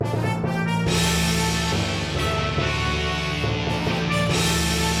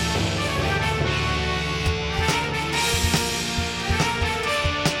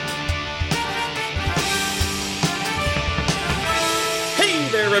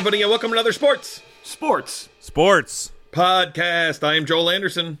everybody, and welcome to another Sports podcast. I am Joel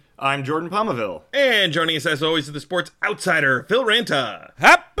Anderson. I'm Jordan Palmaville. And joining us, as always, is the Sports Outsider, Phil Ranta.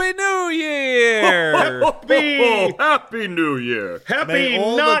 Happy New Year! Happy New Year! Happy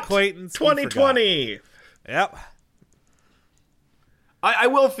not 2020! Yep. I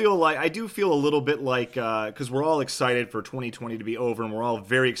will feel like, I do feel a little bit like, because we're all excited for 2020 to be over, and we're all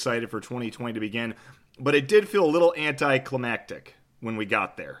very excited for 2020 to begin, but it did feel a little anticlimactic when we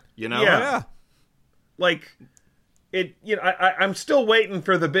got there, you know? Yeah. Like, I'm still waiting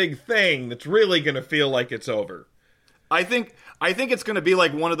for the big thing that's really going to feel like it's over. I think it's going to be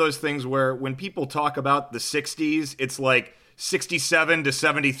like one of those things where when people talk about the 60s, it's like 67 to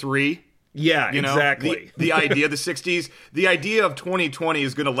 73. Yeah, you know, exactly. The idea of the 60s, the idea of 2020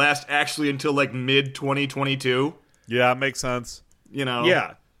 is going to last actually until like mid-2022. Yeah, it makes sense. You know?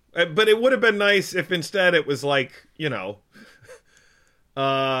 Yeah. But it would have been nice if instead it was like, you know,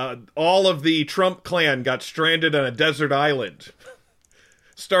 all of the Trump clan got stranded on a desert island.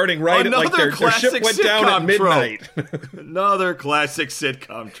 Starting right at like their ship went down at midnight. Another classic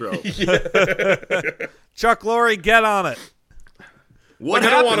sitcom trope. Chuck Lorre, get on it. What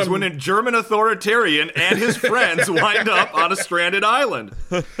happens when a German authoritarian and his friends wind up on a stranded island?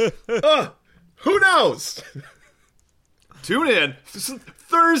 Who knows? Tune in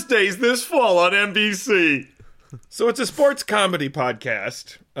Thursdays this fall on NBC. So it's a sports comedy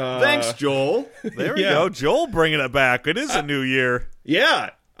podcast. Thanks, Joel. There we go. Joel bringing it back. It is a new year. Yeah.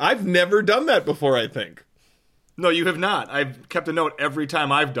 I've never done that before, I think. No, you have not. I've kept a note every time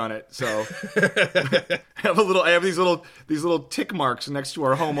I've done it. So I have these little tick marks next to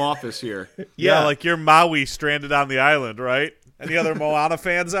our home office here. Yeah, like you're Maui stranded on the island, right? Any other Moana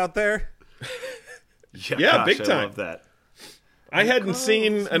fans out there? Yeah, gosh, big time. I love that. I hadn't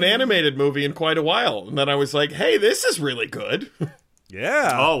seen an animated movie in quite a while, and then I was like, hey, this is really good.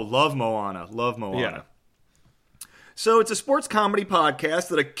 Yeah. Oh, love Moana. Love Moana. Yeah. So it's a sports comedy podcast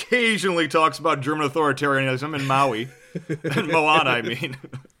that occasionally talks about German authoritarianism in Maui. And Moana, I mean.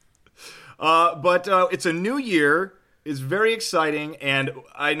 But it's a new year. It's very exciting. And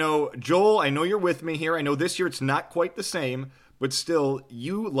I know, Joel, I know you're with me here. I know this year it's not quite the same. But still,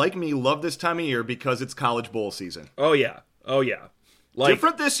 you, like me, love this time of year because it's college bowl season. Oh, yeah. Like,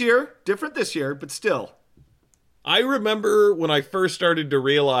 different this year, but still. I remember when I first started to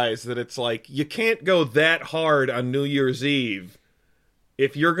realize that it's like, you can't go that hard on New Year's Eve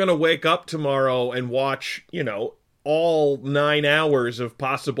if you're going to wake up tomorrow and watch, you know, all 9 hours of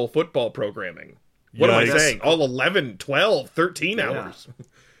possible football programming. What am I saying? All 11, 12, 13 hours.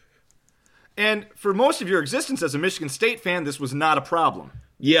 And for most of your existence as a Michigan State fan, this was not a problem.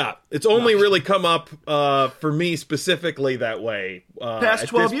 Yeah, it's only really come up for me specifically that way. Past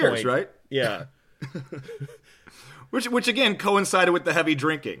 12 years, point. Right? Yeah. Which again coincided with the heavy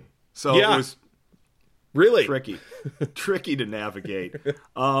drinking, so it was really tricky to navigate.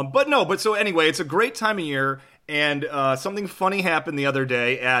 But so anyway, it's a great time of year, and something funny happened the other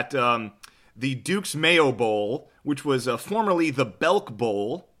day at the Duke's Mayo Bowl, which was formerly the Belk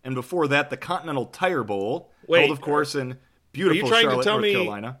Bowl, and before that the Continental Tire Bowl, held of course in beautiful Charlotte, North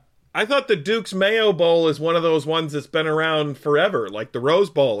Carolina. I thought the Duke's Mayo Bowl is one of those ones that's been around forever, like the Rose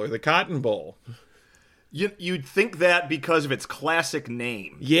Bowl or the Cotton Bowl. You'd think that because of its classic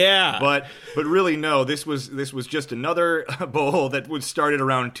name. Yeah. But really, no, this was just another bowl that was started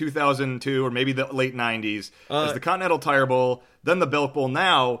around 2002 or maybe the late 90s as the Continental Tire Bowl, then the Belk Bowl,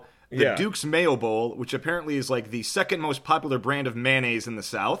 now the Duke's Mayo Bowl, which apparently is like the second most popular brand of mayonnaise in the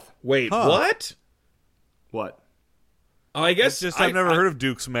South. Wait, what? What? Oh, I guess I've never heard of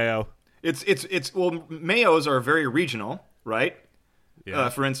Duke's Mayo. Well, mayos are very regional, right? Yeah.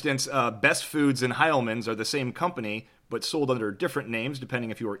 For instance, Best Foods and Heilmann's are the same company, but sold under different names depending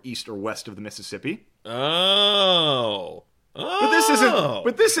if you are east or west of the Mississippi. Oh.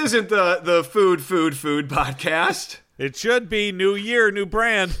 But this isn't the food podcast. It should be new year, new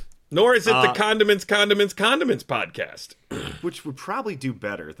brand. Nor is it the condiments podcast, which would probably do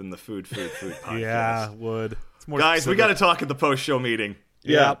better than the food podcast. Yeah, would. It's more Guys, specific. we got to talk at the post-show meeting.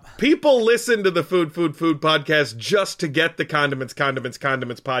 Yeah. People listen to the food podcast just to get the condiments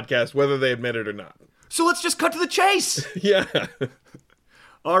podcast, whether they admit it or not. So let's just cut to the chase. Yeah.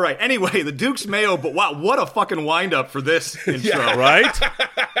 All right. Anyway, the Duke's Mayo, but wow, what a fucking wind-up for this intro. Yeah, right?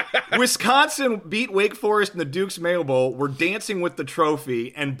 Wisconsin beat Wake Forest in the Duke's Mayo Bowl. Were dancing with the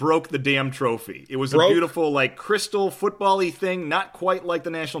trophy and broke the damn trophy. It was a beautiful, like, crystal football-y thing, not quite like the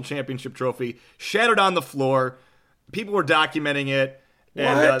national championship trophy. Shattered on the floor. People were documenting it.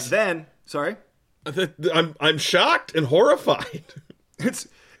 And then, sorry? I'm shocked and horrified.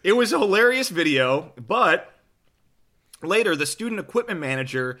 It was a hilarious video, but Later, the student equipment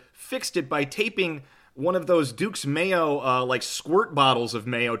manager fixed it by taping one of those Duke's Mayo, like squirt bottles of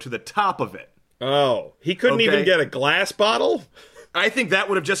Mayo to the top of it. Oh, he couldn't even get a glass bottle? I think that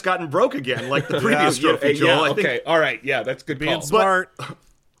would have just gotten broke again, like the previous trophy, Joel. Yeah, okay, all right, yeah, that's good Being call. smart.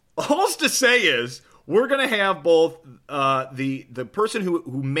 All to say is, we're going to have both the person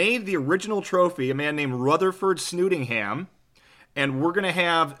who made the original trophy, a man named Rutherford Snootingham, and we're going to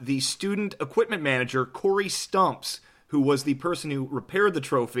have the student equipment manager, Corey Stumps, who was the person who repaired the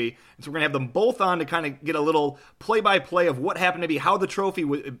trophy. And so we're going to have them both on to kind of get a little play-by-play of what happened to be, how the trophy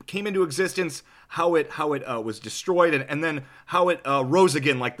came into existence, how it was destroyed, and then how it rose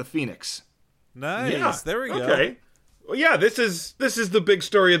again like the phoenix. Nice. Yeah, There we go. Okay. Well, yeah, this is the big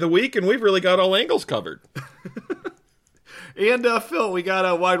story of the week, and we've really got all angles covered. And, Phil, we got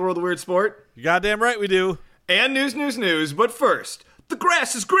a Wide World of Weird Sport. You're goddamn right we do. And news. But first, the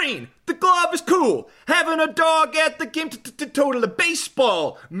grass is green. The glove is cool. Having a dog at the game. Totally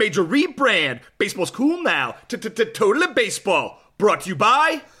baseball. Major rebrand. Baseball's cool now. Totally baseball. Brought to you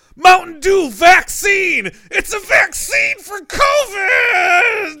by Mountain Dew vaccine. It's a vaccine for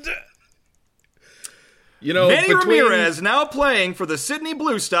COVID. You know, Manny Ramirez now playing for the Sydney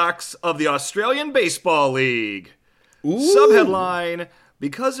Blue Stocks of the Australian Baseball League. Ooh. Subheadline: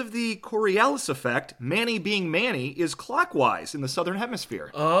 because of the Coriolis effect, Manny being Manny is clockwise in the southern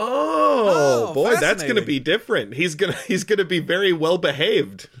hemisphere. Oh, boy, that's going to fascinating. be different. He's gonna be very well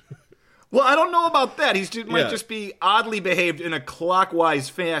behaved. Well, I don't know about that. Might Yeah. just be oddly behaved in a clockwise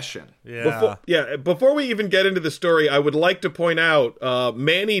fashion. Yeah. Before we even get into the story, I would like to point out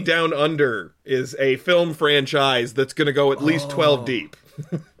Manny Down Under is a film franchise that's going to go at least 12 deep.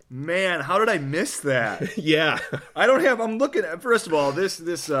 Man, how did I miss that? Yeah. I'm looking at, first of all, this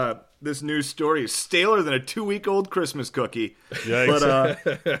news story is staler than a 2-week-old Christmas cookie.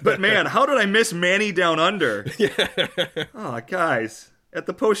 Yikes. But man, how did I miss Manny Down Under? Oh, guys. At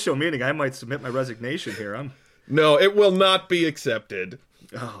the post-show meeting, I might submit my resignation here. No, it will not be accepted.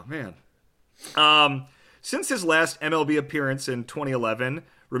 Oh, man. Since his last MLB appearance in 2011,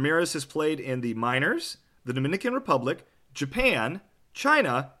 Ramirez has played in the minors, the Dominican Republic, Japan,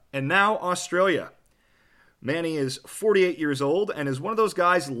 China, and now Australia. Manny is 48 years old and is one of those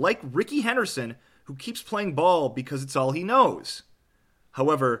guys like Ricky Henderson who keeps playing ball because it's all he knows.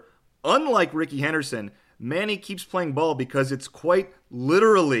 However, unlike Ricky Henderson, Manny keeps playing ball because it's quite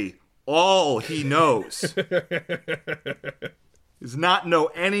literally all he knows. Does not know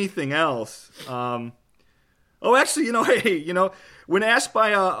anything else. Actually, when asked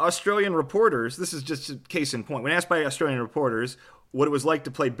by Australian reporters, this is just a case in point. When asked by Australian reporters what it was like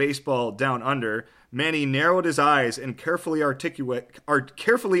to play baseball down under, Manny narrowed his eyes and carefully articulated,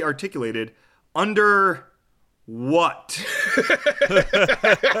 under what?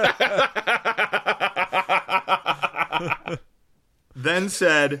 Then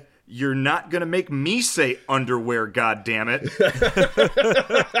said, "You're not going to make me say underwear, goddammit."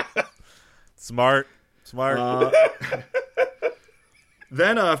 Smart.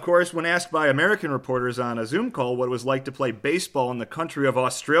 Then, of course, when asked by American reporters on a Zoom call what it was like to play baseball in the country of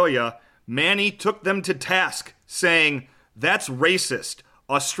Australia, Manny took them to task, saying, "That's racist.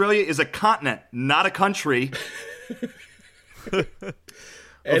 Australia is a continent, not a country."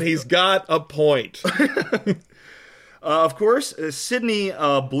 And he's got a point. Of course, Sydney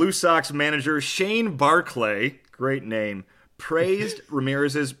Blue Sox manager Shane Barclay, great name, praised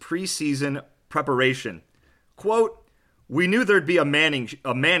Ramirez's preseason preparation. Quote, "We knew there'd be a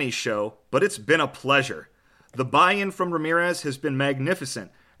Manny show, but it's been a pleasure. The buy-in from Ramirez has been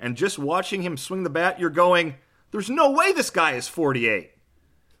magnificent, and just watching him swing the bat, you're going, there's no way this guy is 48.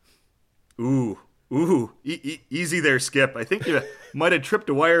 Ooh, easy there, Skip. I think you might have tripped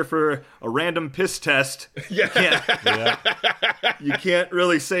a wire for a random piss test. You can't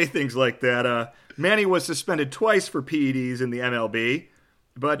really say things like that. Manny was suspended twice for PEDs in the MLB.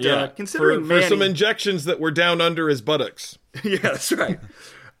 But considering for some injections that were down under his buttocks. Yeah, that's right.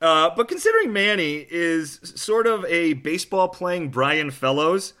 But considering Manny is sort of a baseball-playing Brian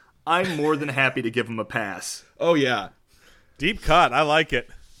Fellows, I'm more than happy to give him a pass. Oh, yeah. Deep cut. I like it.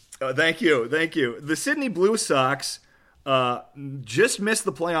 Thank you. The Sydney Blue Sox just missed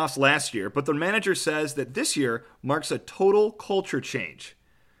the playoffs last year, but their manager says that this year marks a total culture change.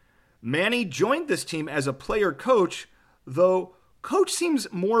 Manny joined this team as a player-coach, though coach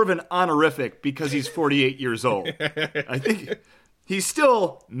seems more of an honorific because he's 48 years old. I think he's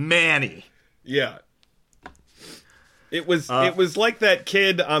still Manny. Yeah. It was like that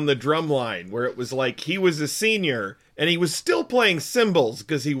kid on the drum line where it was like he was a senior and he was still playing cymbals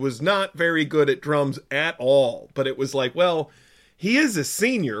because he was not very good at drums at all. But it was like, well, he is a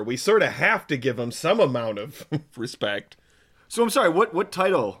senior. We sort of have to give him some amount of respect. So I'm sorry, what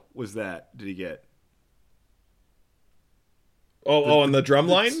title was that? Did he get? On the drum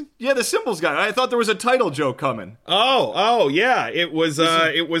line? Yeah, the Cymbals guy. I thought there was a title joke coming. Oh, yeah. It was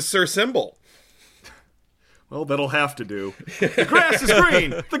Sir Cymbal. Well, that'll have to do. The grass is green.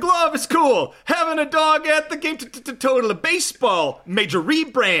 The glove is cool. Having a dog at the game. Total baseball. Major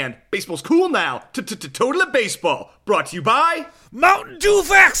rebrand. Baseball's cool now. Total baseball. Brought to you by Mountain Dew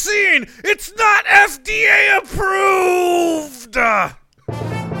vaccine! It's not FDA approved!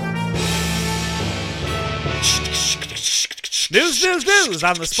 News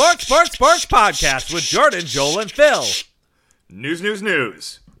on the Sports Podcast with Jordan, Joel, and Phil.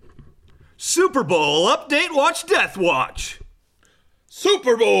 News. Super Bowl update, watch Death Watch.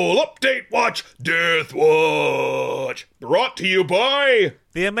 Super Bowl update, watch Death Watch. Brought to you by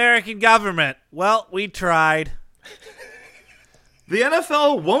The American government. Well, we tried. The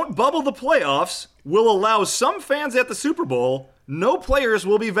NFL won't bubble the playoffs, will allow some fans at the Super Bowl. No players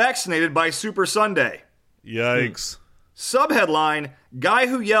will be vaccinated by Super Sunday. Yikes. Subheadline, guy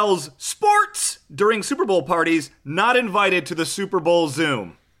who yells sports during Super Bowl parties not invited to the Super Bowl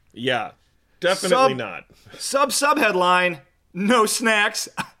Zoom. Yeah, definitely not. Subheadline, no snacks.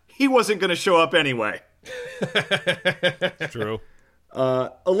 He wasn't going to show up anyway. True.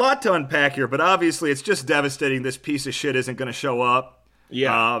 A lot to unpack here, but obviously it's just devastating this piece of shit isn't going to show up.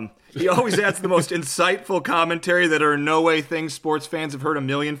 Yeah. He always adds the most insightful commentary that are in no way things sports fans have heard a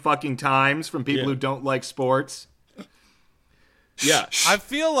million fucking times from people who don't like sports. Yeah. I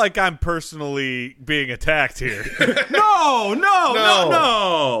feel like I'm personally being attacked here. No.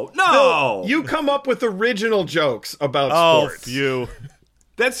 You come up with original jokes about sports. You.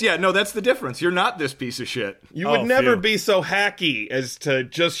 That's the difference. You're not this piece of shit. You would never be so hacky as to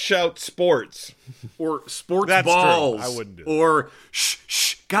just shout sports. Or sports That's balls. true. I wouldn't do that. Or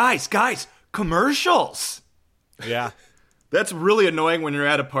guys, commercials. Yeah. That's really annoying when you're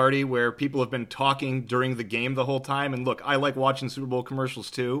at a party where people have been talking during the game the whole time. And look, I like watching Super Bowl commercials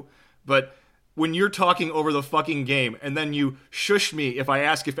too, but when you're talking over the fucking game and then you shush me if I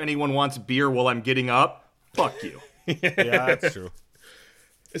ask if anyone wants beer while I'm getting up, fuck you. Yeah, that's true.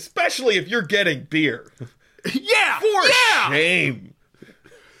 Especially if you're getting beer. Yeah! For shame.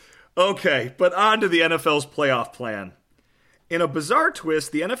 Okay, but on to the NFL's playoff plan. In a bizarre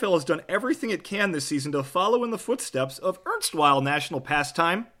twist, the NFL has done everything it can this season to follow in the footsteps of erstwhile national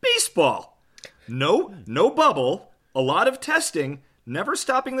pastime, baseball. No bubble, a lot of testing, never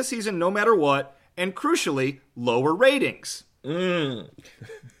stopping the season no matter what, and crucially, lower ratings. But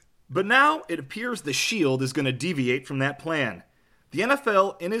now it appears the Shield is going to deviate from that plan. The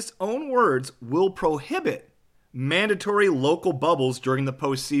NFL, in its own words, will prohibit mandatory local bubbles during the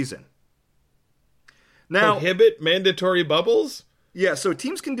postseason. Now, Prohibit mandatory bubbles? Yeah, so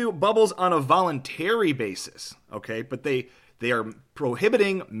teams can do bubbles on a voluntary basis, okay? But they are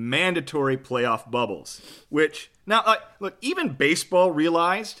prohibiting mandatory playoff bubbles, which, now, look, even baseball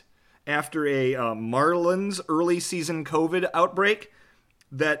realized after a Marlins early season COVID outbreak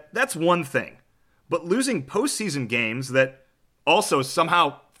that's one thing. But losing postseason games that also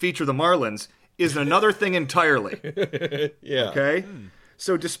somehow feature the Marlins is another thing entirely. Yeah. Okay?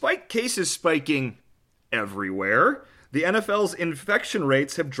 So despite cases spiking everywhere, the NFL's infection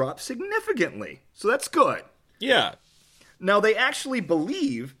rates have dropped significantly. So that's good. Yeah. Now, they actually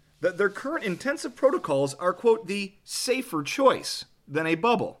believe that their current intensive protocols are, quote, the safer choice than a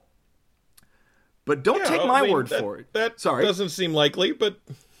bubble. But don't take my word for it. That doesn't seem likely, but...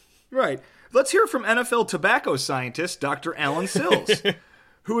 Right. Let's hear from NFL tobacco scientist Dr. Alan Sills,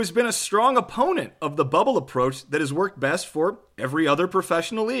 who has been a strong opponent of the bubble approach that has worked best for every other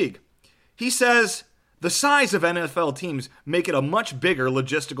professional league. He says, the size of NFL teams make it a much bigger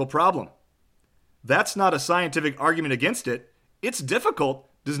logistical problem. That's not a scientific argument against it. It's difficult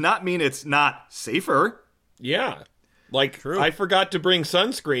does not mean it's not safer. Yeah. Like, True. I forgot to bring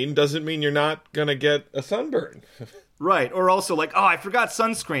sunscreen doesn't mean you're not going to get a sunburn. Right. Or also like, I forgot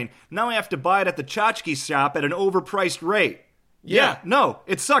sunscreen. Now I have to buy it at the tchotchke shop at an overpriced rate. Yeah, no,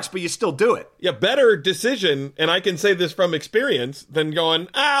 it sucks, but you still do it. Yeah, better decision, and I can say this from experience, than going,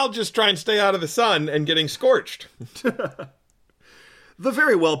 I'll just try and stay out of the sun and getting scorched. The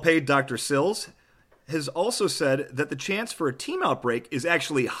very well-paid Dr. Sills has also said that the chance for a team outbreak is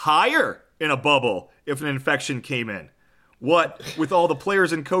actually higher in a bubble if an infection came in. What, with all the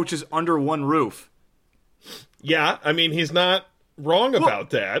players and coaches under one roof? Yeah, I mean, he's not wrong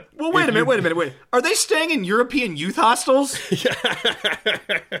about that. Well, wait a minute. Are they staying in European youth hostels?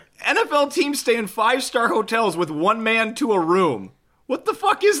 NFL teams stay in 5-star hotels with one man to a room. What the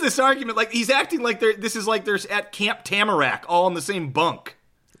fuck is this argument? Like, he's acting like this is like there's at Camp Tamarack, all in the same bunk.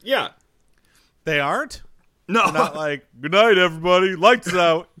 Yeah. They aren't? No. They're not like, good night, everybody. Lights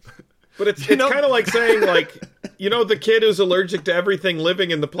out. But it's kind of like saying, like, the kid who's allergic to everything living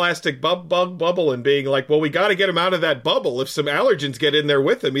in the plastic bubble and being like, well, we got to get him out of that bubble. If some allergens get in there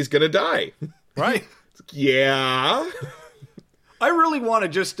with him, he's going to die. Right. Yeah. I really want to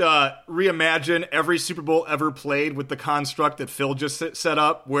just reimagine every Super Bowl ever played with the construct that Phil just set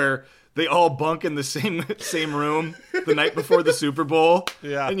up, where they all bunk in the same room the night before the Super Bowl.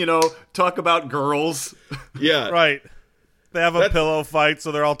 Yeah. And, talk about girls. Yeah. Right. They have a pillow fight,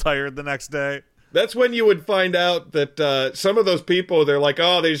 so they're all tired the next day. That's when you would find out that some of those people, they're like,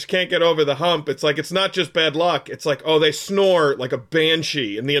 oh, they just can't get over the hump. It's like, it's not just bad luck. It's like, oh, they snore like a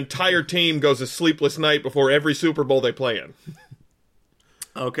banshee, and the entire team goes a sleepless night before every Super Bowl they play in.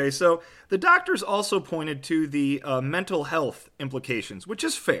 Okay, so the doctors also pointed to the mental health implications, which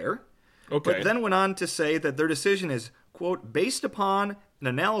is fair. Okay. But then went on to say that their decision is, quote, based upon an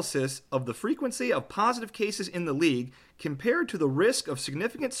analysis of the frequency of positive cases in the league compared to the risk of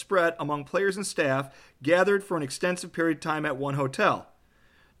significant spread among players and staff gathered for an extensive period of time at one hotel.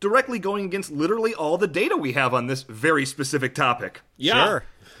 Directly going against literally all the data we have on this very specific topic. Yeah. Sure.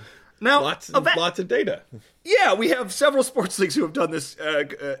 Now, Lots of data. yeah, we have several sports leagues who have done this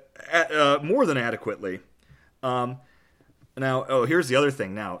more than adequately. Now, here's the other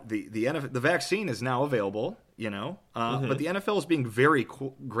thing. Now, the vaccine is now available, but the NFL is being very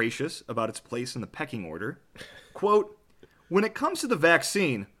gracious about its place in the pecking order. Quote, when it comes to the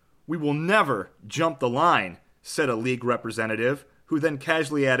vaccine, we will never jump the line, said a league representative, who then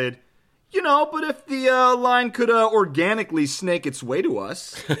casually added, but if the line could organically snake its way to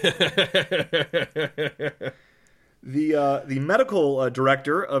us. The medical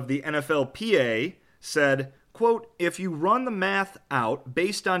director of the NFLPA said, quote, if you run the math out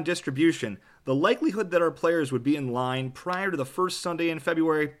based on distribution, the likelihood that our players would be in line prior to the first Sunday in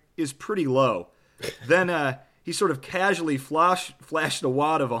February is pretty low. Then he sort of casually flashed a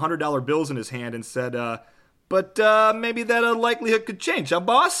wad of $100 bills in his hand and said, but maybe that likelihood could change, huh,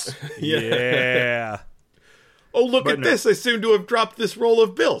 boss? Yeah. Oh, look at this. I seem to have dropped this roll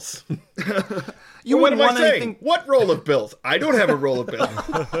of bills. What am I saying? What roll of bills? I don't have a roll of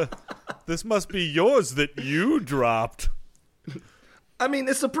bills. This must be yours that you dropped. I mean,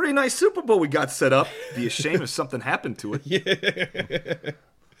 it's a pretty nice Super Bowl we got set up. Be a shame if something happened to it. Yeah.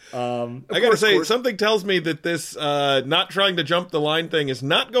 I gotta say, something tells me that this not trying to jump the line thing is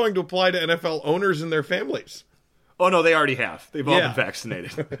not going to apply to NFL owners and their families. Oh, no, they already have. They've all been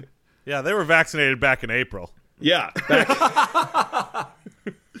vaccinated. Yeah, they were vaccinated back in April. Yeah.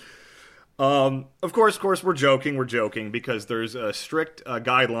 Of course, we're joking because there's a strict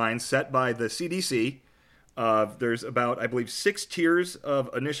guidelines set by the CDC. There's about, I believe, 6 tiers of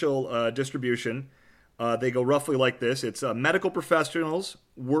initial distribution. They go roughly like this. It's medical professionals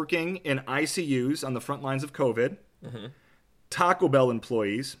working in ICUs on the front lines of COVID, Taco Bell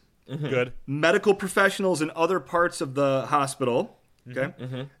employees, Good. medical professionals in other parts of the hospital,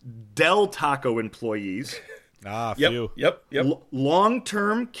 okay, Del Taco employees, Few. Yep.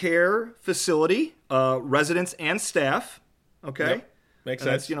 long-term care facility residents and staff, okay. Yep. Makes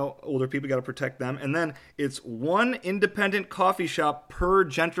And sense. that's, older people, got to protect them. And then it's one independent coffee shop per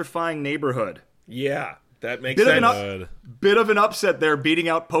gentrifying neighborhood. Yeah, that makes Bit of sense. an bit of an upset there, beating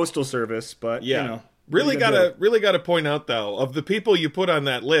out Postal Service, but Yeah. what Really are you gonna gotta point out though, of the people you put on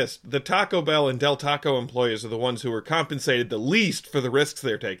that list, the Taco Bell and Del Taco employees are the ones who are compensated the least for the risks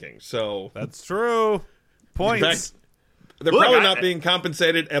they're taking. So That's true. Points. in fact, they're Look, probably not being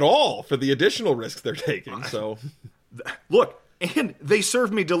compensated at all for the additional risks they're taking. So Look, and they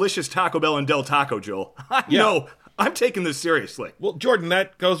served me delicious Taco Bell and Del Taco, Joel. I know. I'm taking this seriously. well, Jordan,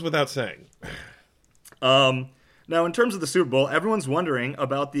 that goes without saying. Now, in terms of the Super Bowl, everyone's wondering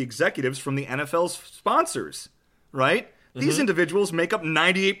about the executives from the NFL's sponsors, right? These individuals make up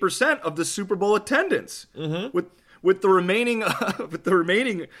 98% of the Super Bowl attendance, with the remaining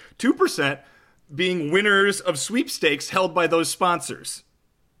 2% being winners of sweepstakes held by those sponsors.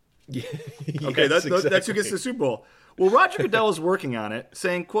 Okay, that's who gets the Super Bowl. Well, Roger Goodell is working on it,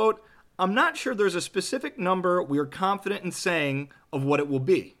 saying, quote, I'm not sure there's a specific number we are confident in saying of what it will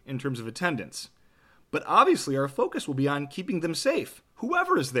be in terms of attendance. But obviously our focus will be on keeping them safe,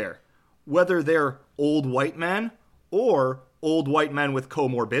 whoever is there, whether they're old white men or old white men with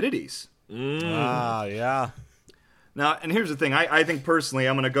comorbidities. Yeah. Now, and here's the thing. I think personally,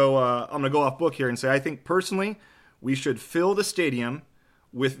 I'm gonna go off book here and say I think personally we should fill the stadium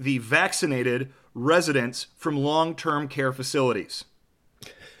with the vaccinated residents from long-term care facilities.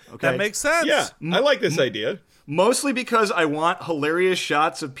 Okay, That makes sense. Yeah, I like this idea. Mostly because I want hilarious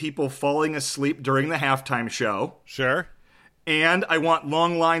shots of people falling asleep during the halftime show. Sure. And I want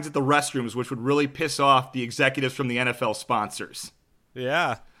long lines at the restrooms, which would really piss off the executives from the NFL sponsors.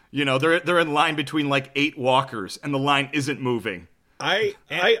 Yeah. You know, they're in line between like 8 walkers, and the line isn't moving. I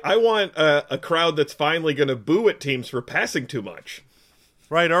want a crowd that's finally going to boo at teams for passing too much.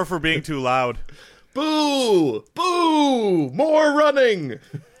 Right, or for being too loud. Boo! Boo! More running!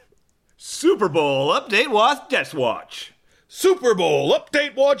 Super Bowl Update Watch Death Watch. Super Bowl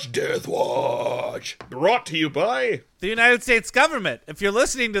Update Watch Death Watch. Brought to you by The United States government. If you're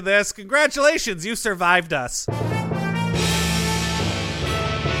listening to this, congratulations, you survived us.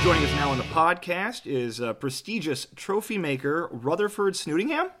 Joining us now on the podcast is prestigious trophy maker Rutherford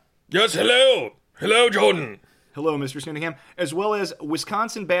Snootingham. Yes, hello. Hello, Jordan. Hello, Mr. Snootingham. As well as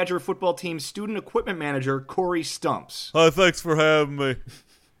Wisconsin Badger football team student equipment manager Corey Stumps. Oh, thanks for having me.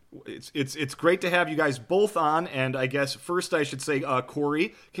 It's great to have you guys both on, and I guess first I should say,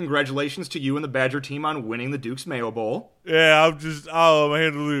 Corey, congratulations to you and the Badger team on winning the Duke's Mayo Bowl. Yeah, I'm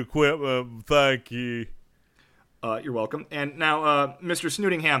handling the equipment. Thank you. You're welcome. And now, Mr.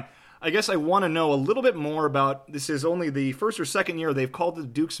 Snootingham, I guess I want to know a little bit more about, this is only the first or second year they've called it the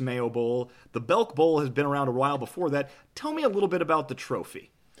Duke's Mayo Bowl. The Belk Bowl has been around a while before that. Tell me a little bit about the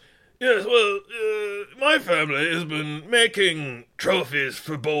trophy. Yes, well, my family has been making trophies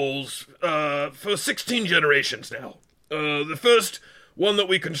for bowls for 16 generations now. The first one that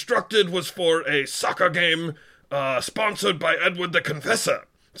we constructed was for a soccer game sponsored by Edward the Confessor.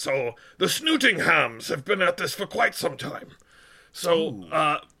 So the Snootinghams have been at this for quite some time.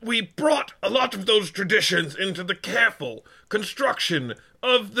 So we brought a lot of those traditions into the careful construction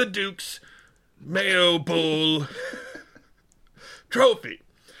of the Duke's Mayo Bowl trophy.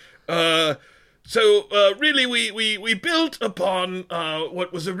 Really, we built upon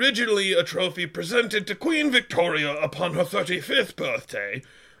what was originally a trophy presented to Queen Victoria upon her 35th birthday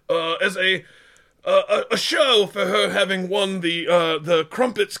as a show for her having won the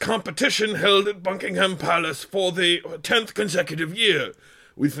crumpets competition held at Buckingham Palace for the 10th consecutive year.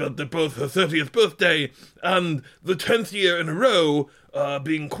 We felt that both her 30th birthday and the 10th year in a row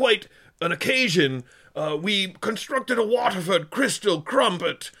being quite an occasion, we constructed a Waterford crystal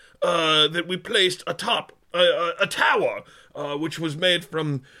crumpet that we placed atop a tower, which was made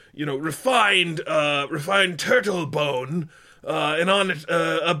from, refined turtle bone, and on it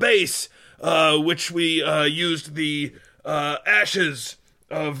a base, which we used the ashes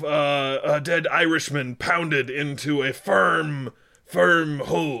of a dead Irishman pounded into a firm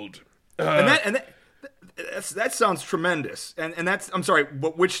hold. That sounds tremendous, and that's, I'm sorry,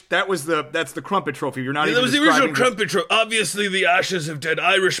 but that's the crumpet trophy. You're not even. That was the original crumpet trophy. Obviously, the ashes of dead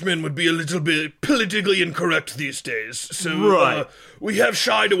Irishmen would be a little bit politically incorrect these days, so right. We have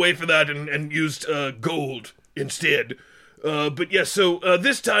shied away from that and used gold instead. But yes, so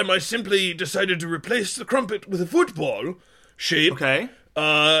this time I simply decided to replace the crumpet with a football shape. Okay.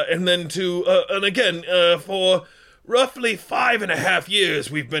 And then for roughly 5.5 years,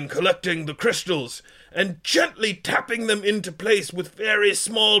 we've been collecting the crystals and gently tapping them into place with very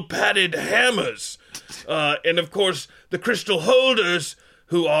small padded hammers. And of course, the crystal holders,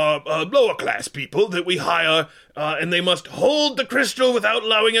 who are lower class people that we hire, and they must hold the crystal without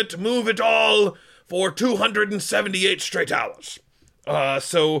allowing it to move at all for 278 straight hours.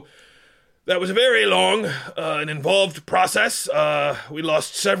 So that was a very long and involved process. We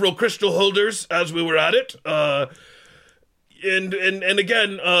lost several crystal holders as we were at it. And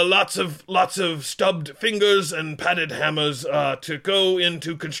again, lots of stubbed fingers and padded hammers to go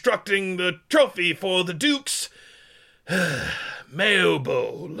into constructing the trophy for the Duke's Mayo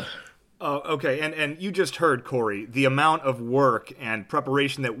Bowl. Okay, and you just heard, Corey, the amount of work and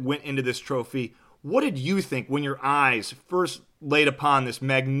preparation that went into this trophy. What did you think when your eyes first laid upon this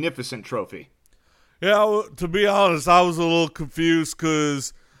magnificent trophy? Yeah, to be honest, I was a little confused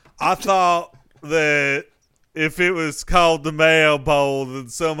because I thought that if it was called the Mayo Bowl, then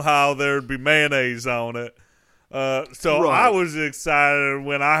somehow there'd be mayonnaise on it. So right. I was excited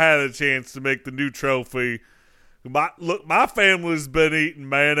when I had a chance to make the new trophy. My family's been eating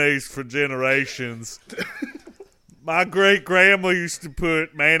mayonnaise for generations. My great-grandma used to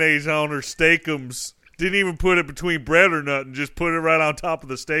put mayonnaise on her steakums. Didn't even put it between bread or nothing. Just put it right on top of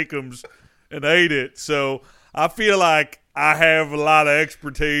the steakums and ate it. So I feel like I have a lot of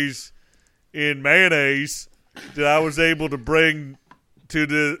expertise in mayonnaise that I was able to bring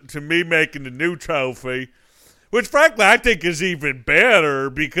to me making the new trophy, which frankly I think is even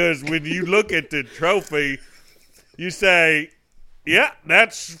better because when you look at the trophy, you say, yeah,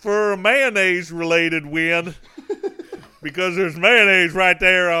 that's for a mayonnaise-related win. because there's mayonnaise right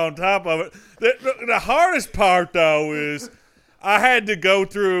there on top of it. The hardest part, though, is I had to go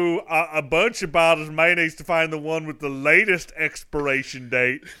through a bunch of bottles of mayonnaise to find the one with the latest expiration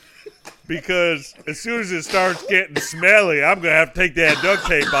date. Because as soon as it starts getting smelly, I'm going to have to take that duct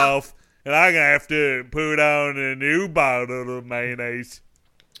tape off, and I'm going to have to put on a new bottle of mayonnaise.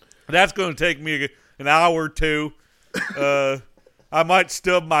 That's going to take me an hour or two. I might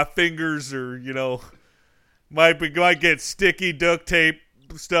stub my fingers or, might get sticky duct tape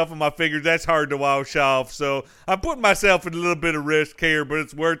stuff on my fingers. That's hard to wash off. So I'm putting myself in a little bit of risk here, but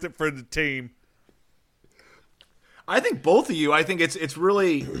it's worth it for the team. I think both of you. I think it's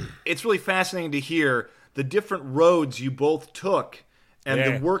really fascinating to hear the different roads you both took and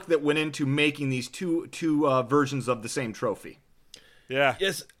the work that went into making these two versions of the same trophy. Yeah.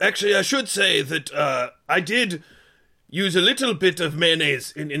 Yes, actually, I should say that I did use a little bit of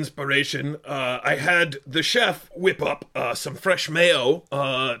mayonnaise in inspiration. I had the chef whip up some fresh mayo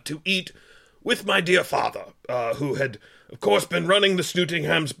to eat with my dear father, who had, of course, been running the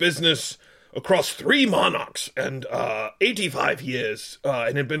Snootingham's business across 3 monarchs and 85 years,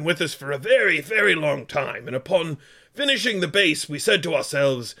 and had been with us for a very, very long time. And upon finishing the base, we said to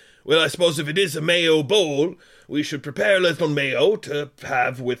ourselves, well, I suppose if it is a mayo bowl, we should prepare a little mayo to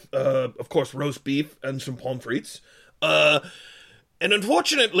have with, of course, roast beef and some pommes frites. And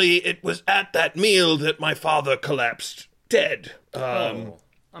unfortunately, it was at that meal that my father collapsed dead.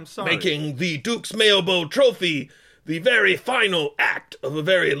 I'm sorry. Making the Duke's Mayo Bowl trophy the very final act of a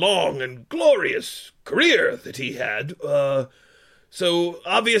very long and glorious career that he had. So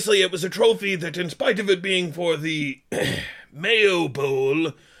obviously it was a trophy that, in spite of it being for the Mayo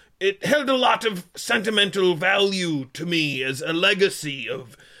Bowl, it held a lot of sentimental value to me as a legacy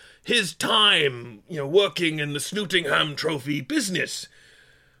of his time, working in the Snootingham Trophy business.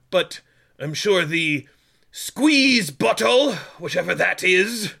 But I'm sure the squeeze bottle, whichever that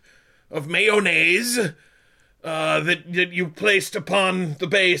is, of mayonnaise that you placed upon the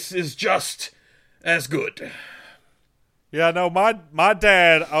base is just as good. Yeah, no, my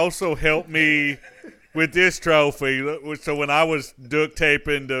dad also helped me with this trophy. So when I was duct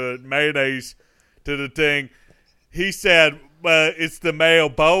taping the mayonnaise to the thing, he said, well, it's the Mayo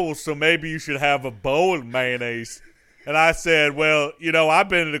Bowl, so maybe you should have a bowl of mayonnaise. And I said, well, I've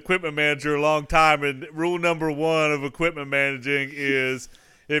been an equipment manager a long time, and rule number 1 of equipment managing is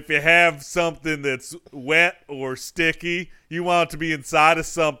if you have something that's wet or sticky, you want it to be inside of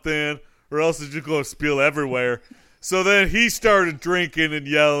something, or else it's just going to spill everywhere. So then he started drinking and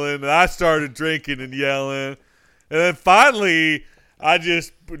yelling, and I started drinking and yelling. And then finally, I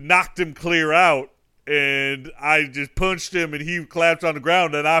just knocked him clear out. And I just punched him, and he collapsed on the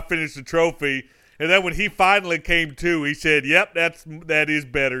ground, and I finished the trophy. And then when he finally came to, he said, yep, that is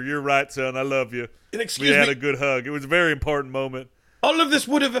better. You're right, son. I love you. And excuse we had me, a good hug. It was a very important moment. All of this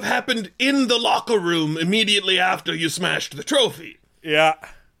would have happened in the locker room immediately after you smashed the trophy. Yeah,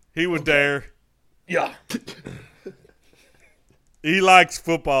 he was there. Yeah. He likes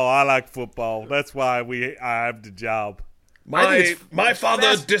football. I like football. That's why I have the job. My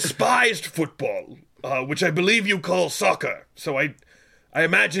father despised football, which I believe you call soccer. So I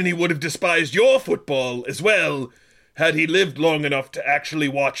imagine he would have despised your football as well had he lived long enough to actually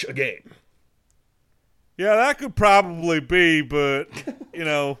watch a game. Yeah, that could probably be, but,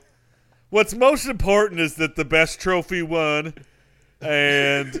 what's most important is that the best trophy won,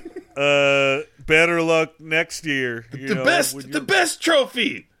 and better luck next year. The best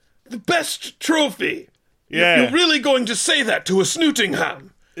trophy! The best trophy! Yeah. You're really going to say that to a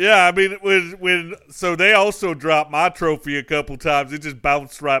Snootingham? Yeah, I mean, so they also dropped my trophy a couple times. It just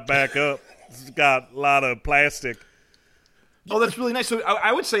bounced right back up. It's got a lot of plastic. Oh, that's really nice. So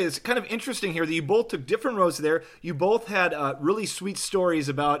I would say it's kind of interesting here that you both took different roads there. You both had really sweet stories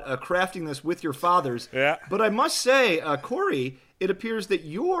about crafting this with your fathers. Yeah. But I must say, Corey, it appears that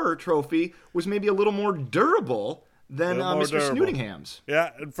your trophy was maybe a little more durable than Mr. Snootingham's. Yeah,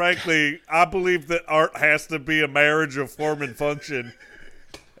 and frankly, I believe that art has to be a marriage of form and function.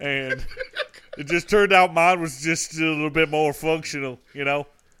 And it just turned out mine was just a little bit more functional,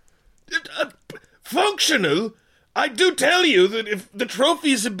 Functional? I do tell you that if the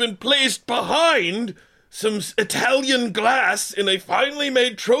trophies had been placed behind some Italian glass in a finely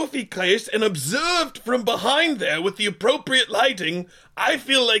made trophy case and observed from behind there with the appropriate lighting, I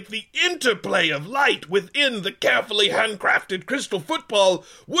feel like the interplay of light within the carefully handcrafted crystal football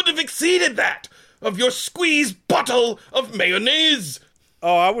would have exceeded that of your squeezed bottle of mayonnaise.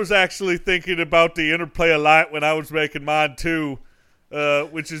 Oh, I was actually thinking about the interplay of light when I was making mine too,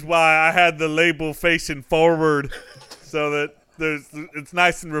 which is why I had the label facing forward so that it's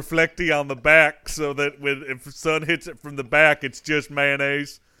nice and reflecty on the back, so that if the sun hits it from the back, it's just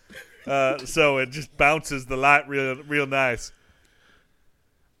mayonnaise. So it just bounces the light real nice.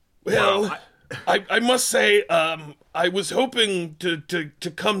 Well, I must say, I was hoping to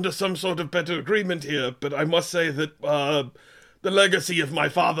come to some sort of better agreement here, but I must say that the legacy of my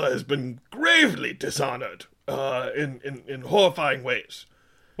father has been gravely dishonored in horrifying ways.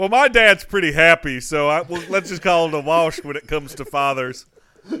 Well, my dad's pretty happy, so let's just call it a wash when it comes to fathers.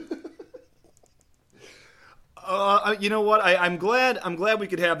 You know what? I'm glad we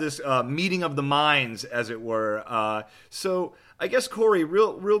could have this meeting of the minds, as it were. So I guess, Corey,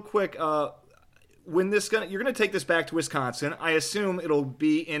 real quick, when you're gonna take this back to Wisconsin, I assume it'll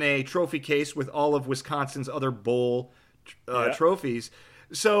be in a trophy case with all of Wisconsin's other bowl trophies.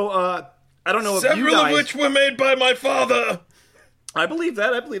 So I don't know if several you guys, of which were made by my father. I believe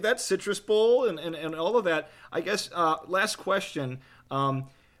that Citrus Bowl and all of that. I guess last question.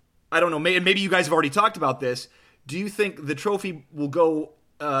 I don't know. Maybe you guys have already talked about this. Do you think the trophy will go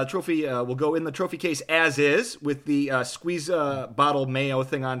in the trophy case as is with the squeeze bottle Mayo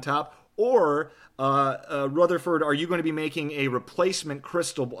thing on top, or Rutherford, are you going to be making a replacement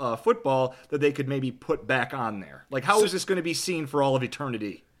crystal football that they could maybe put back on there? Like, how is this going to be seen for all of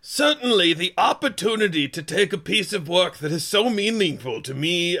eternity? Certainly, the opportunity to take a piece of work that is so meaningful to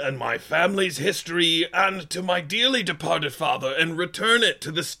me and my family's history and to my dearly departed father and return it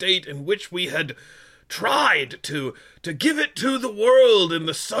to the state in which we had tried to give it to the world in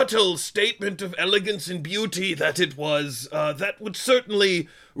the subtle statement of elegance and beauty that it was, that would certainly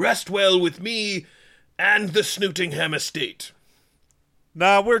rest well with me and the Snootingham estate.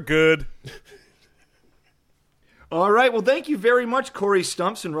 Nah, we're good. All right. Well, thank you very much, Corey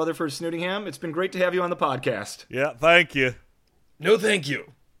Stumps and Rutherford Snootingham. It's been great to have you on the podcast. Yeah, thank you. No, thank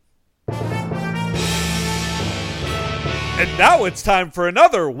you. And now it's time for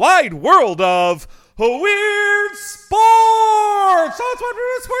another wide world of weird sports. Oh, it's Wide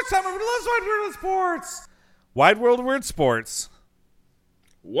World of Sports time. Everybody loves Wide World of Sports. Wide World of Weird Sports.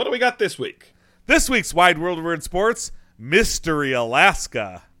 What do we got this week? This week's Wide World of Weird Sports, Mystery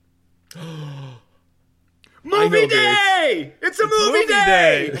Alaska. Movie day! It's a movie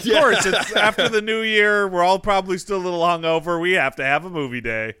day! Of course, it's after the new year. We're all probably still a little hungover. We have to have a movie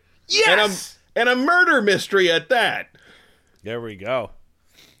day. Yes! And a murder mystery at that. There we go.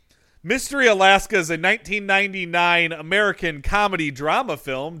 Mystery Alaska is a 1999 American comedy drama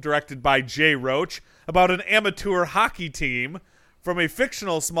film directed by Jay Roach about an amateur hockey team from a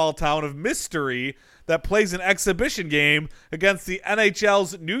fictional small town of Mystery that plays an exhibition game against the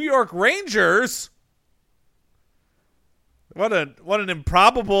NHL's New York Rangers. What an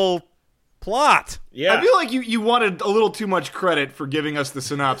improbable plot. Yeah. I feel like you wanted a little too much credit for giving us the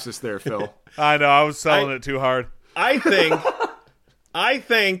synopsis there, Phil. I know, I was selling it too hard. I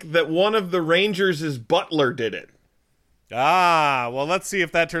think that one of the Rangers' butler did it. Well, let's see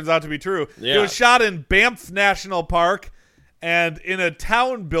if that turns out to be true. Yeah. It was shot in Banff National Park and in a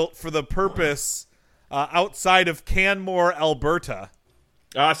town built for the purpose outside of Canmore, Alberta.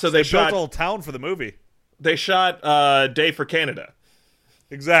 So they built a shot whole town for the movie. They shot Day for Canada.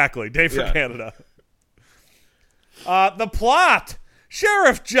 Exactly, Day for Canada. The plot: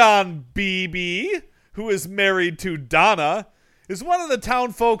 Sheriff John Beebe, who is married to Donna, is one of the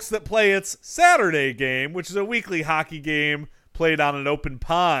town folks that play its Saturday game, which is a weekly hockey game played on an open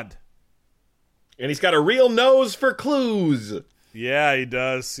pond. And he's got a real nose for clues. Yeah, he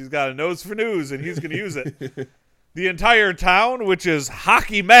does. He's got a nose for news, and he's going to use it. The entire town, which is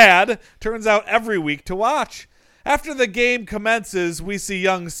hockey mad, turns out every week to watch. After the game commences, we see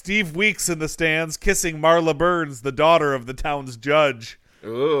young Steve Weeks in the stands kissing Marla Burns, the daughter of the town's judge.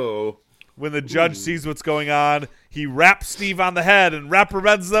 Oh. When the judge sees what's going on, he raps Steve on the head and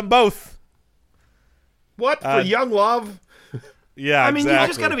reprimands them both. What? For young love? Yeah, I mean, exactly. you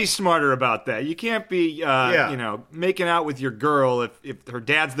just got to be smarter about that. You can't be, making out with your girl if her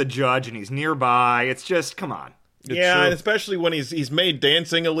dad's the judge and he's nearby. It's just, come on. It's yeah, true. and especially when he's made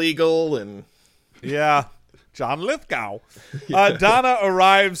dancing illegal and... Yeah. John Lithgow. Donna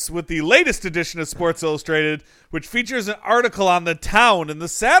arrives with the latest edition of Sports Illustrated, which features an article on the town in the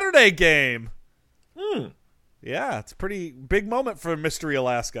Saturday game. Yeah, it's a pretty big moment for Mystery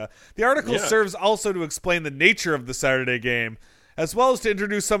Alaska. The article serves also to explain the nature of the Saturday game, as well as to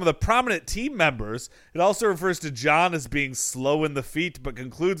introduce some of the prominent team members. It also refers to John as being slow in the feet, but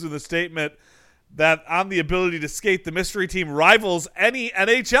concludes with a statement that on the ability to skate, the mystery team rivals any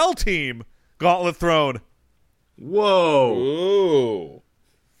NHL team. Gauntlet thrown. Whoa. Ooh.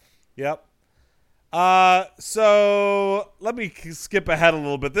 Yep. So let me skip ahead a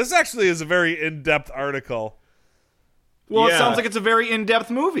little bit. This actually is a very in-depth article. Well, it Yeah. sounds like it's a very in-depth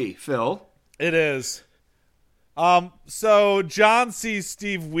movie, Phil. It is. So John sees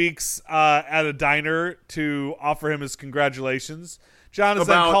Steve Weeks at a diner to offer him his congratulations. John is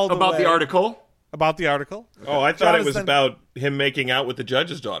then called about away. the article. About the article. Oh, I thought John it is was then- about him making out with the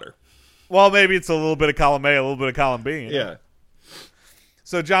judge's daughter. Well, maybe it's a little bit of column A, a little bit of column B. you know? Yeah.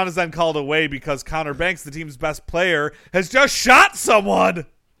 So John is then called away because Connor Banks, the team's best player, has just shot someone.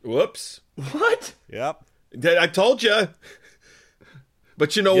 Whoops. What? Yep. I told you.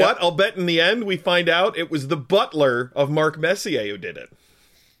 But you know Yep. what? I'll bet in the end we find out it was the butler of Mark Messier who did it.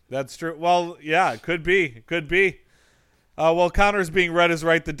 That's true. Well, yeah, it could be. It could be. While Connor's being read his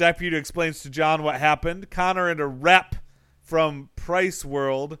right, the deputy explains to John what happened. Connor and a rep from Price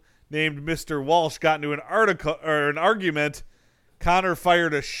World named Mr. Walsh got into an argument. Connor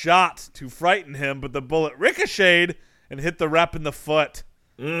fired a shot to frighten him, but the bullet ricocheted and hit the rep in the foot.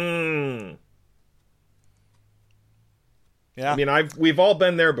 Mm. Yeah. I mean, we've all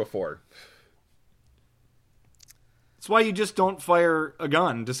been there before. That's why you just don't fire a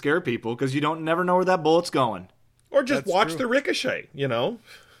gun to scare people, because you never know where that bullet's going. Or just That's watch true. the ricochet, you know?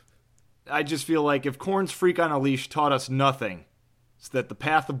 I just feel like if Korn's Freak on a Leash taught us nothing, it's that the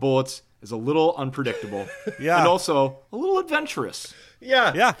path of bullets is a little unpredictable. Yeah. And also a little adventurous.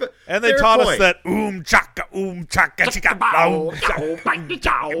 Yeah. Yeah. And they fair taught us point. that chaka, chika,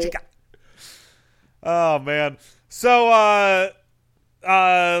 chika. Oh, man. So,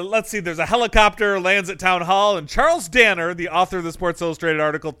 let's see. There's a helicopter lands at Town Hall, and Charles Danner, the author of the Sports Illustrated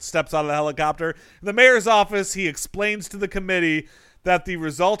article, steps out of the helicopter. In the mayor's office, he explains to the committee that the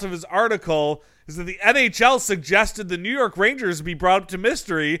result of his article is that the NHL suggested the New York Rangers be brought up to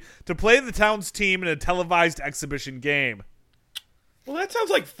Mystery to play the town's team in a televised exhibition game. Well, that sounds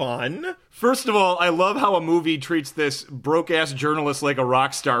like fun. First of all, I love how a movie treats this broke-ass journalist like a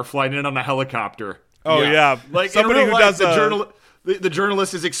rock star flying in on a helicopter. Oh, yeah. Like, somebody in real who life, does the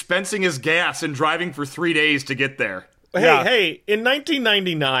journalist is expensing his gas and driving for 3 days to get there. Hey, in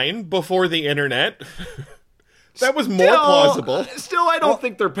 1999, before the internet, that was more plausible. Still, I don't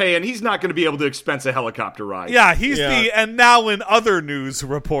think they're paying. He's not going to be able to expense a helicopter ride. Yeah, he's Yeah. the and now in other news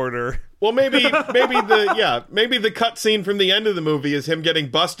reporter. Well, maybe the cut scene from the end of the movie is him getting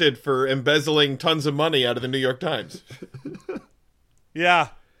busted for embezzling tons of money out of the New York Times. Yeah,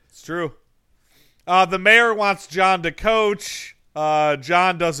 it's true. The mayor wants John to coach.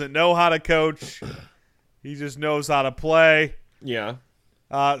 John doesn't know how to coach. He just knows how to play. Yeah.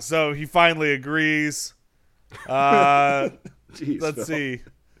 So he finally agrees. Let's Jeez, see.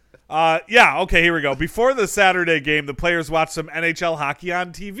 Okay, here we go. Before the Saturday game, the players watch some NHL hockey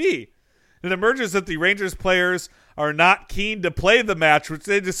on TV. It emerges that the Rangers players are not keen to play the match, which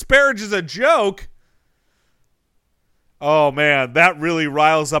they disparage as a joke. Oh, man, that really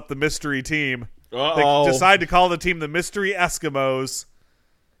riles up the mystery team. Uh-oh. They decide to call the team the Mystery Eskimos.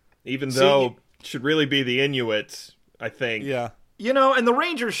 Even though it should really be the Inuits, I think. Yeah. And the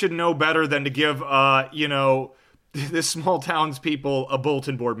Rangers should know better than to give, this small town's people a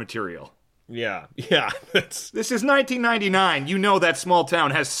bulletin board material. Yeah. This is 1999. You know that small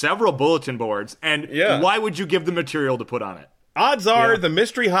town has several bulletin boards, and why would you give the material to put on it? Odds are the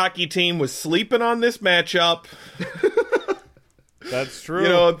mystery hockey team was sleeping on this matchup. That's true. You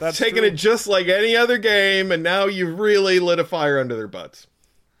know, That's taking true. it just like any other game, and now you've really lit a fire under their butts.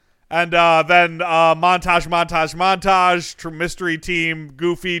 And then montage, mystery team,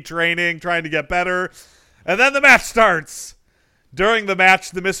 goofy training, trying to get better. And then the match starts. During the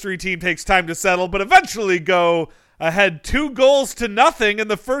match, the mystery team takes time to settle, but eventually go ahead 2-0 in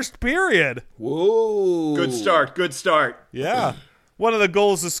the first period. Whoa. Good start. Yeah. One of the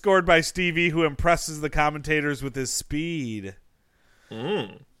goals is scored by Stevie, who impresses the commentators with his speed.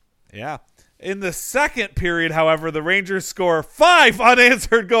 Yeah. In the second period, however, the Rangers score 5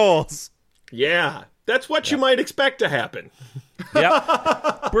 unanswered goals. Yeah. That's what you might expect to happen.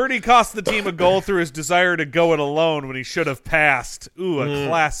 Yep. Birdie cost the team a goal through his desire to go it alone when he should have passed. Ooh, a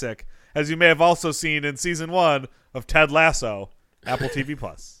classic. As you may have also seen in season 1 of Ted Lasso, Apple TV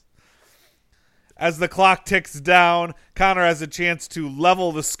Plus. As the clock ticks down, Connor has a chance to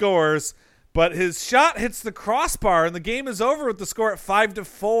level the scores, but his shot hits the crossbar and the game is over with the score at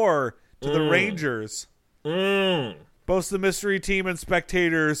 5-4 to the Rangers. Both the mystery team and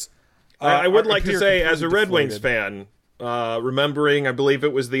spectators I would like to appear say, as a completely Red Wings deflated. fan, remembering, I believe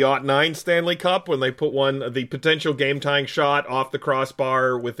it was the '09 Stanley Cup when they put the potential game-tying shot off the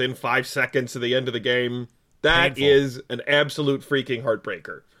crossbar within 5 seconds of the end of the game. That Painful. is an absolute freaking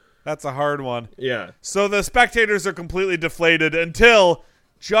heartbreaker. That's a hard one. Yeah. So the spectators are completely deflated until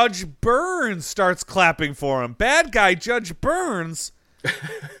Judge Burns starts clapping for him. Bad guy Judge Burns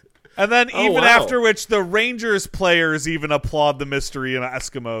And then Oh, even wow. after which the Rangers players even applaud the mystery in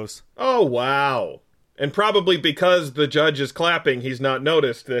Eskimos. Oh, wow. And probably because the judge is clapping, he's not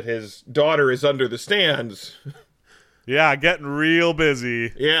noticed that his daughter is under the stands. Yeah, getting real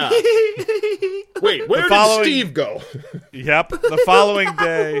busy. Yeah. Wait, where following- did Steve go? Yep. The following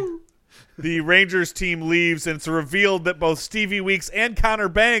day, the Rangers team leaves, and it's revealed that both Stevie Weeks and Connor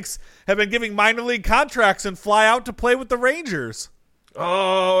Banks have been giving minor league contracts and fly out to play with the Rangers.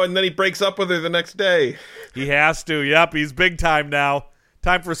 Oh, and then he breaks up with her the next day. He has to. Yep, he's big time now.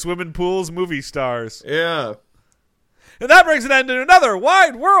 Time for swimming pools, movie stars. Yeah. And that brings an end to another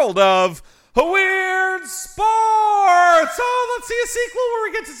wide world of weird sports. Oh, let's see a sequel where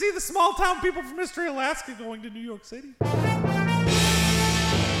we get to see the small town people from Mystery Alaska going to New York City.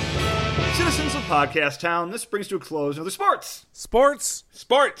 Citizens of Podcast Town, this brings to a close another sports Sports.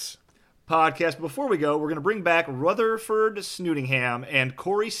 podcast. Before we go, we're going to bring back Rutherford Snootingham and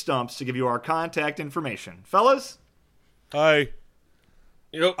Corey Stumps to give you our contact information. Fellas? Hi.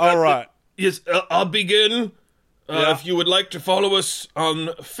 Yep, All right. Yes, I'll begin. Yeah. If you would like to follow us on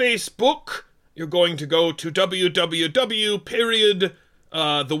Facebook, you're going to go to www.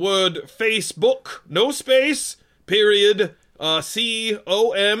 The word Facebook, no space, period,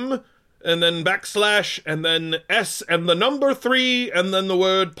 COM, and then backslash, and then S, and the number 3, and then the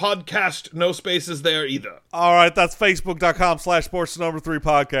word podcast, no spaces there either. All right, that's facebook.com/sports3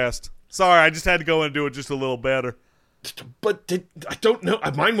 podcast. Sorry, I just had to go and do it just a little better. But I don't know.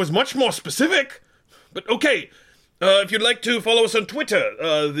 Mine was much more specific. But okay. If you'd like to follow us on Twitter,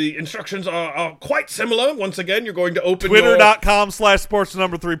 the instructions are quite similar. Once again, you're going to open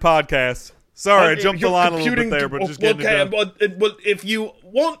Twitter.com/sports3 podcast. Sorry, I jumped the you're line a little bit computing there, but just getting it done. Well, if you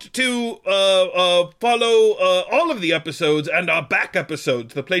want to follow all of the episodes and our back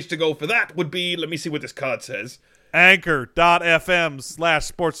episodes, the place to go for that would be, let me see what this card says.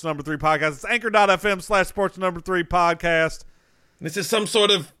 Anchor.fm/sports3 podcast. It's anchor.fm/sports3 podcast. This is some sort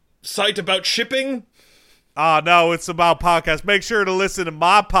of site about shipping? No, it's about podcasts. Make sure to listen to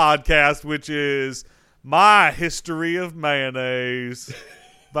my podcast, which is My History of Mayonnaise,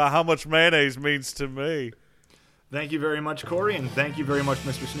 about how much mayonnaise means to me. Thank you very much, Corey, and thank you very much,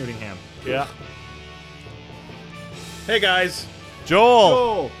 Mr. Snootingham. Yeah. Hey, guys. Joel.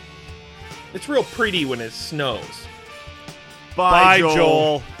 Joel. It's real pretty when it snows. Bye, Bye,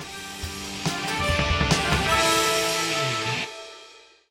 Joel.